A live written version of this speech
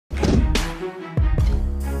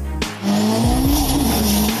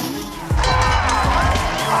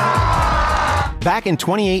Back in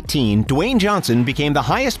 2018, Dwayne Johnson became the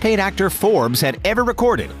highest-paid actor Forbes had ever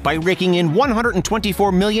recorded by raking in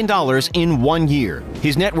 $124 million in 1 year.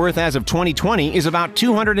 His net worth as of 2020 is about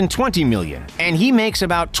 $220 million, and he makes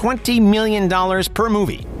about $20 million per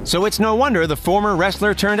movie. So it's no wonder the former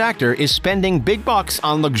wrestler-turned-actor is spending big bucks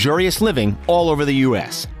on luxurious living all over the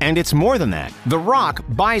U.S. And it's more than that. The Rock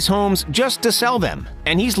buys homes just to sell them,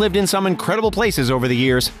 and he's lived in some incredible places over the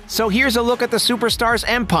years. So here's a look at the superstar's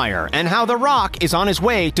empire and how The Rock is on his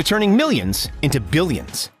way to turning millions into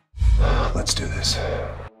billions. Let's do this.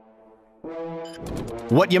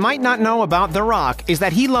 What you might not know about The Rock is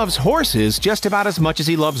that he loves horses just about as much as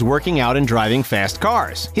he loves working out and driving fast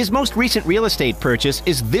cars. His most recent real estate purchase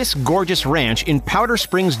is this gorgeous ranch in Powder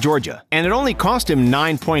Springs, Georgia, and it only cost him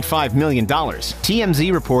 $9.5 million.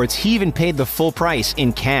 TMZ reports he even paid the full price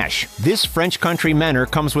in cash. This French country manor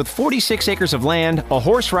comes with 46 acres of land, a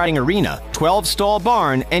horse riding arena, 12-stall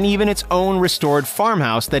barn, and even its own restored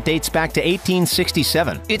farmhouse that dates back to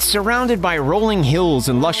 1867. It's surrounded by rolling hills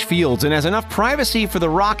and lush fields and has enough privacy for The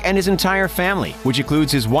Rock and his entire family, which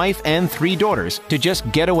includes his wife and 3 daughters, to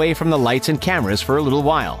just get away from the lights and cameras for a little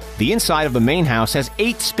while. The inside of the main house has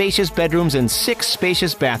 8 spacious bedrooms and 6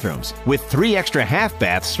 spacious bathrooms, with 3 extra half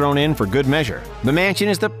baths thrown in for good measure. The mansion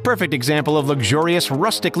is the perfect example of luxurious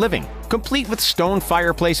rustic living, complete with stone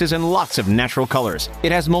fireplaces and lots of natural colors.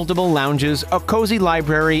 It has multiple lounges, a cozy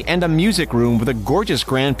library, and a music room with a gorgeous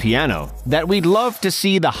grand piano that we'd love to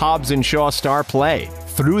see the Hobbs and Shaw star play.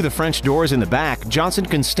 Through the French doors in the back, Johnson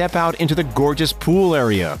can step out into the gorgeous pool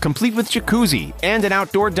area, complete with jacuzzi and an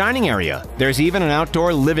outdoor dining area. There's even an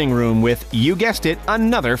outdoor living room with, you guessed it,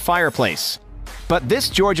 another fireplace. But this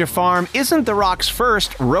Georgia farm isn't The Rock's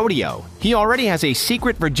first rodeo. He already has a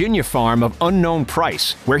secret Virginia farm of unknown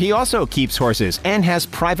price, where he also keeps horses and has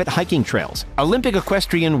private hiking trails. Olympic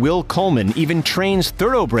equestrian Will Coleman even trains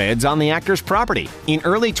thoroughbreds on the actor's property. In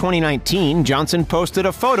early 2019, Johnson posted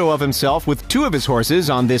a photo of himself with 2 of his horses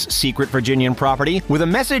on this secret Virginian property with a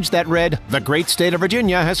message that read, "The great state of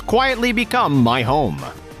Virginia has quietly become my home."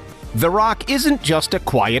 The Rock isn't just a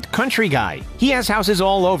quiet country guy. He has houses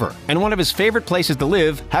all over, and one of his favorite places to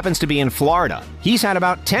live happens to be in Florida. He's had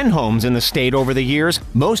about 10 homes in the state over the years,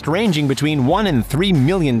 most ranging between $1 and $3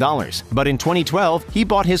 million. But in 2012, he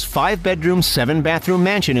bought his 5-bedroom, 7-bathroom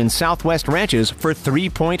mansion in Southwest Ranches for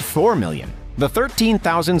 $3.4 million. The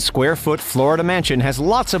 13,000-square-foot Florida mansion has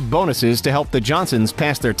lots of bonuses to help the Johnsons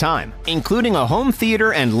pass their time, including a home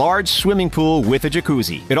theater and large swimming pool with a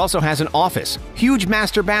jacuzzi. It also has an office, huge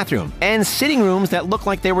master bathroom, and sitting rooms that look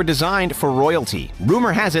like they were designed for royalty.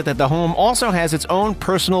 Rumor has it that the home also has its own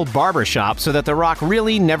personal barber shop so that The Rock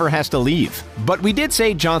really never has to leave. But we did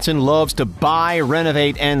say Johnson loves to buy,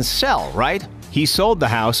 renovate, and sell, right? He sold the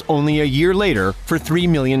house only a year later for $3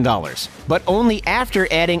 million, but only after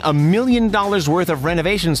adding $1 million worth of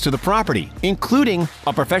renovations to the property, including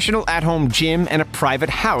a professional at-home gym and a private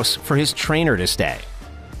house for his trainer to stay.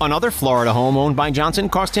 Another Florida home owned by Johnson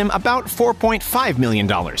cost him about $4.5 million,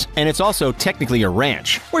 and it's also technically a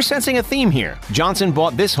ranch. We're sensing a theme here. Johnson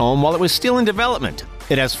bought this home while it was still in development.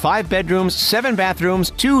 It has 5 bedrooms, 7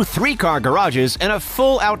 bathrooms, 2 3-car garages, and a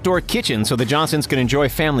full outdoor kitchen so the Johnsons can enjoy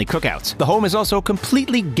family cookouts. The home is also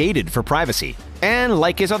completely gated for privacy. And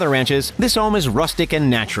like his other ranches, this home is rustic and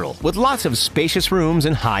natural, with lots of spacious rooms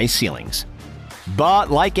and high ceilings.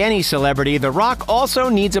 But like any celebrity, The Rock also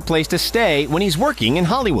needs a place to stay when he's working in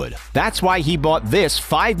Hollywood. That's why he bought this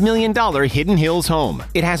 $5 million Hidden Hills home.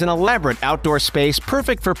 It has an elaborate outdoor space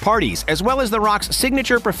perfect for parties, as well as The Rock's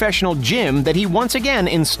signature professional gym that he once again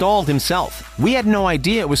installed himself. We had no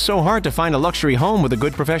idea it was so hard to find a luxury home with a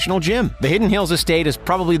good professional gym. The Hidden Hills estate is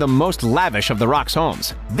probably the most lavish of The Rock's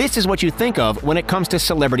homes. This is what you think of when it comes to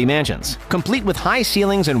celebrity mansions. Complete with high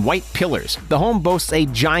ceilings and white pillars, the home boasts a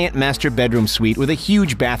giant master bedroom suite with a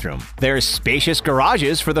huge bathroom. There's spacious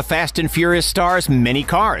garages for the Fast and Furious star's many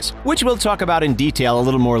cars, which we'll talk about in detail a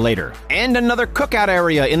little more later. And another cookout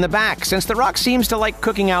area in the back, since The Rock seems to like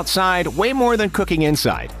cooking outside way more than cooking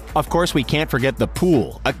inside. Of course, we can't forget the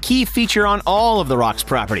pool, a key feature on all of The Rock's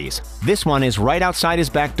properties. This one is right outside his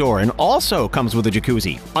back door and also comes with a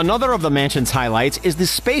jacuzzi. Another of the mansion's highlights is the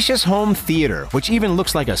spacious home theater, which even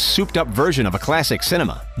looks like a souped-up version of a classic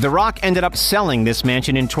cinema. The Rock ended up selling this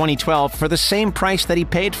mansion in 2012 for the same price that he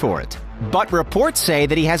paid for it. But reports say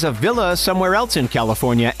that he has a villa somewhere else in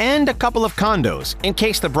California and a couple of condos, in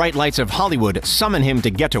case the bright lights of Hollywood summon him to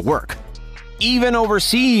get to work. Even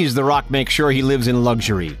overseas, The Rock makes sure he lives in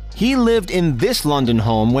luxury. He lived in this London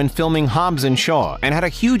home when filming Hobbs & Shaw and had a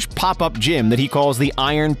huge pop-up gym that he calls the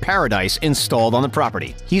Iron Paradise installed on the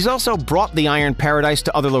property. He's also brought the Iron Paradise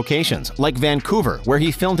to other locations, like Vancouver, where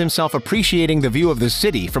he filmed himself appreciating the view of the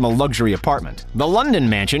city from a luxury apartment. The London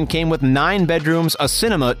mansion came with 9 bedrooms, a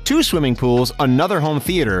cinema, 2 swimming pools, another home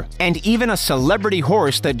theater, and even a celebrity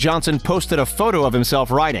horse that Johnson posted a photo of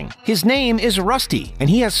himself riding. His name is Rusty, and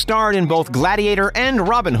he has starred in both Gladiator and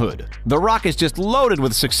Robin Hood. The Rock is just loaded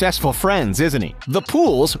with successful friends, isn't he? The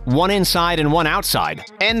pools, one inside and one outside,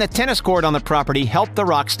 and the tennis court on the property helped The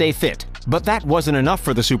Rock stay fit. But that wasn't enough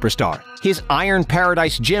for the superstar. His Iron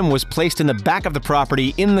Paradise gym was placed in the back of the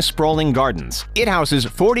property in the sprawling gardens. It houses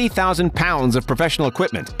 40,000 pounds of professional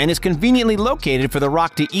equipment and is conveniently located for The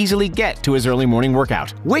Rock to easily get to his early morning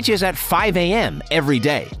workout, which is at 5 a.m. every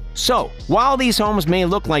day. So, while these homes may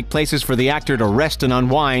look like places for the actor to rest and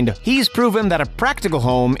unwind, he's proven that a practical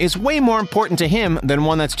home is way more important to him than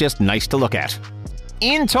one that's just nice to look at.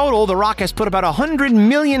 In total, The Rock has put about $100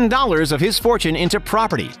 million of his fortune into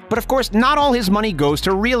property. But of course, not all his money goes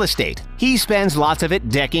to real estate. He spends lots of it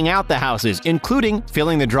decking out the houses, including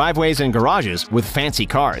filling the driveways and garages with fancy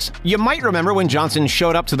cars. You might remember when Johnson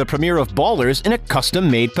showed up to the premiere of Ballers in a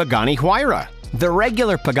custom-made Pagani Huayra. The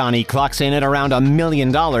regular Pagani clocks in at around $1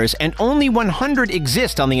 million, and only 100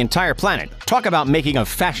 exist on the entire planet. Talk about making a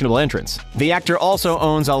fashionable entrance. The actor also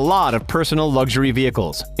owns a lot of personal luxury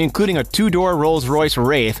vehicles, including a 2-door Rolls-Royce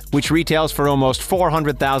Wraith, which retails for almost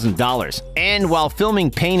 $400,000. And while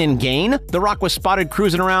filming Pain and Gain, The Rock was spotted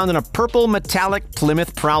cruising around in a purple metallic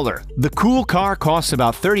Plymouth Prowler. The cool car costs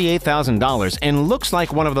about $38,000 and looks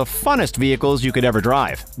like one of the funnest vehicles you could ever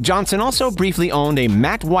drive. Johnson also briefly owned a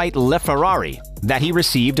matte white LeFerrari that he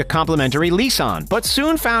received a complimentary lease on, but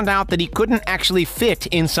soon found out that he couldn't actually fit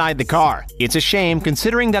inside the car. It's a shame,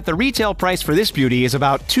 considering that the retail price for this beauty is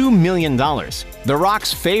about $2 million. The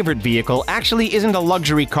Rock's favorite vehicle actually isn't a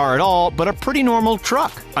luxury car at all, but a pretty normal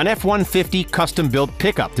truck, an F-150 custom-built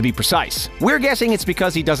pickup to be precise. We're guessing it's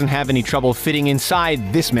because he doesn't have any trouble fitting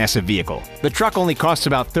inside this massive vehicle. The truck only costs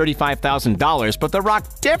about $35,000, but The Rock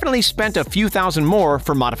definitely spent a few thousand more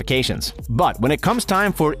for modifications. But when it comes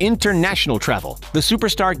time for international travel, the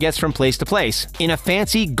superstar gets from place to place in a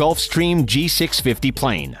fancy Gulfstream G650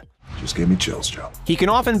 plane. Just gave me chills, Joe. He can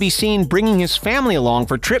often be seen bringing his family along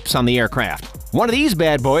for trips on the aircraft. One of these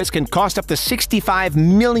bad boys can cost up to $65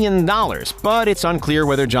 million, but it's unclear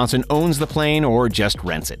whether Johnson owns the plane or just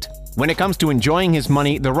rents it. When it comes to enjoying his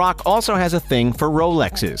money, The Rock also has a thing for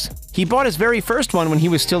Rolexes. He bought his very first one when he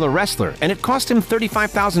was still a wrestler, and it cost him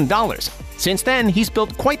 $35,000. Since then, he's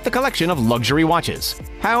built quite the collection of luxury watches.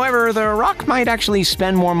 However, The Rock might actually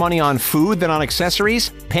spend more money on food than on accessories.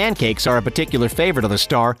 Pancakes are a particular favorite of the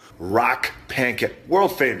star, Rock pancake.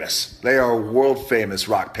 World famous. They are world famous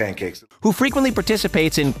Rock pancakes. Who frequently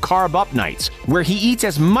participates in Carb Up Nights, where he eats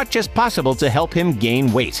as much as possible to help him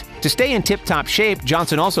gain weight. To stay in tip-top shape,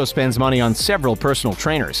 Johnson also spends money on several personal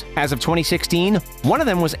trainers. As of 2016, one of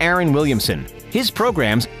them was Aaron Williamson. His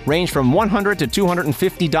programs range from $100 to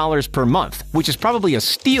 $250 per month, which is probably a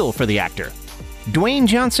steal for the actor. Dwayne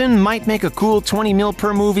Johnson might make a cool $20 million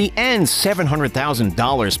per movie and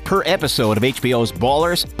 $700,000 per episode of HBO's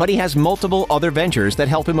Ballers, but he has multiple other ventures that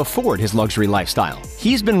help him afford his luxury lifestyle.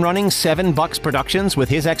 He's been running $7 Productions with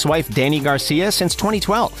his ex-wife Dani Garcia since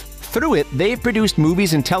 2012. Through it, they've produced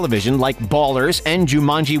movies and television like Ballers and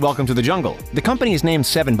Jumanji: Welcome to the Jungle. The company is named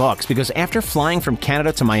 $7 because after flying from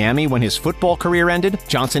Canada to Miami when his football career ended,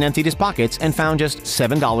 Johnson emptied his pockets and found just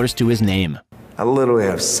 $7 to his name. I literally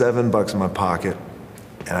have $7 in my pocket,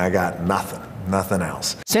 and I got nothing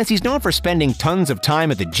else. Since he's known for spending tons of time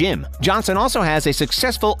at the gym, Johnson also has a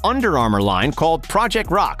successful Under Armour line called Project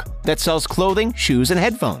Rock that sells clothing, shoes, and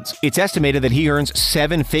headphones. It's estimated that he earns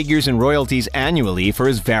 7 figures in royalties annually for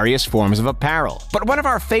his various forms of apparel. But one of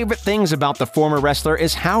our favorite things about the former wrestler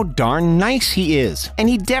is how darn nice he is. And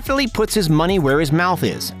he definitely puts his money where his mouth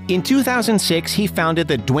is. In 2006, he founded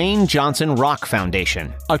the Dwayne Johnson Rock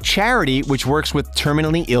Foundation, a charity which works with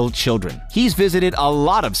terminally ill children. He's visited a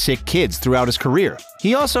lot of sick kids throughout his career.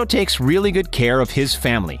 He also takes really good care of his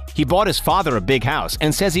family. He bought his father a big house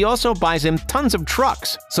and says he also buys him tons of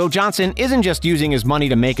trucks. So Johnson isn't just using his money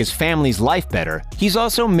to make his family's life better, he's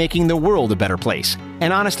also making the world a better place.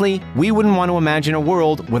 And honestly, we wouldn't want to imagine a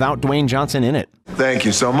world without Dwayne Johnson in it. Thank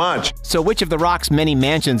you so much. So which of The Rock's many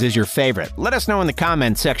mansions is your favorite? Let us know in the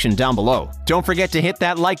comments section down below. Don't forget to hit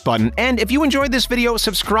that like button, and if you enjoyed this video,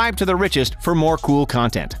 subscribe to The Richest for more cool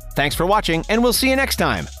content. Thanks for watching, and we'll see you next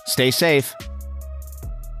time. Stay safe.